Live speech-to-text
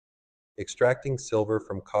Extracting silver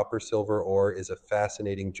from copper-silver ore is a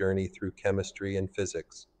fascinating journey through chemistry and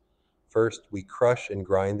physics. First, we crush and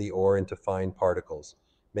grind the ore into fine particles,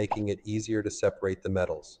 making it easier to separate the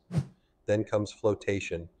metals. Then comes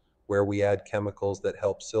flotation, where we add chemicals that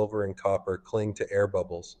help silver and copper cling to air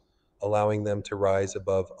bubbles, allowing them to rise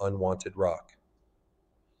above unwanted rock.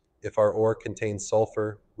 If our ore contains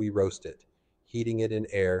sulfur, we roast it, heating it in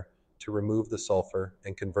air to remove the sulfur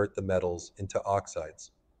and convert the metals into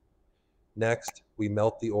oxides. Next, we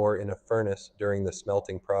melt the ore in a furnace during the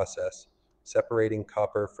smelting process, separating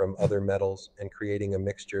copper from other metals and creating a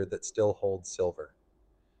mixture that still holds silver.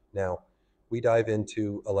 Now, we dive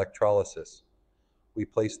into electrolysis. We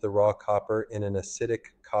place the raw copper in an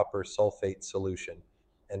acidic copper sulfate solution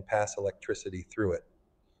and pass electricity through it.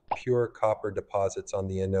 Pure copper deposits on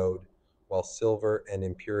the anode, while silver and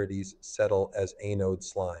impurities settle as anode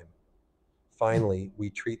slime. Finally, we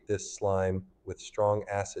treat this slime with strong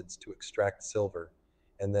acids to extract silver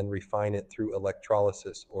and then refine it through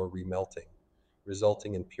electrolysis or remelting,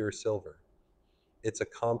 resulting in pure silver. It's a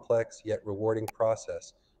complex yet rewarding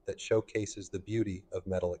process that showcases the beauty of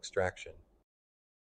metal extraction.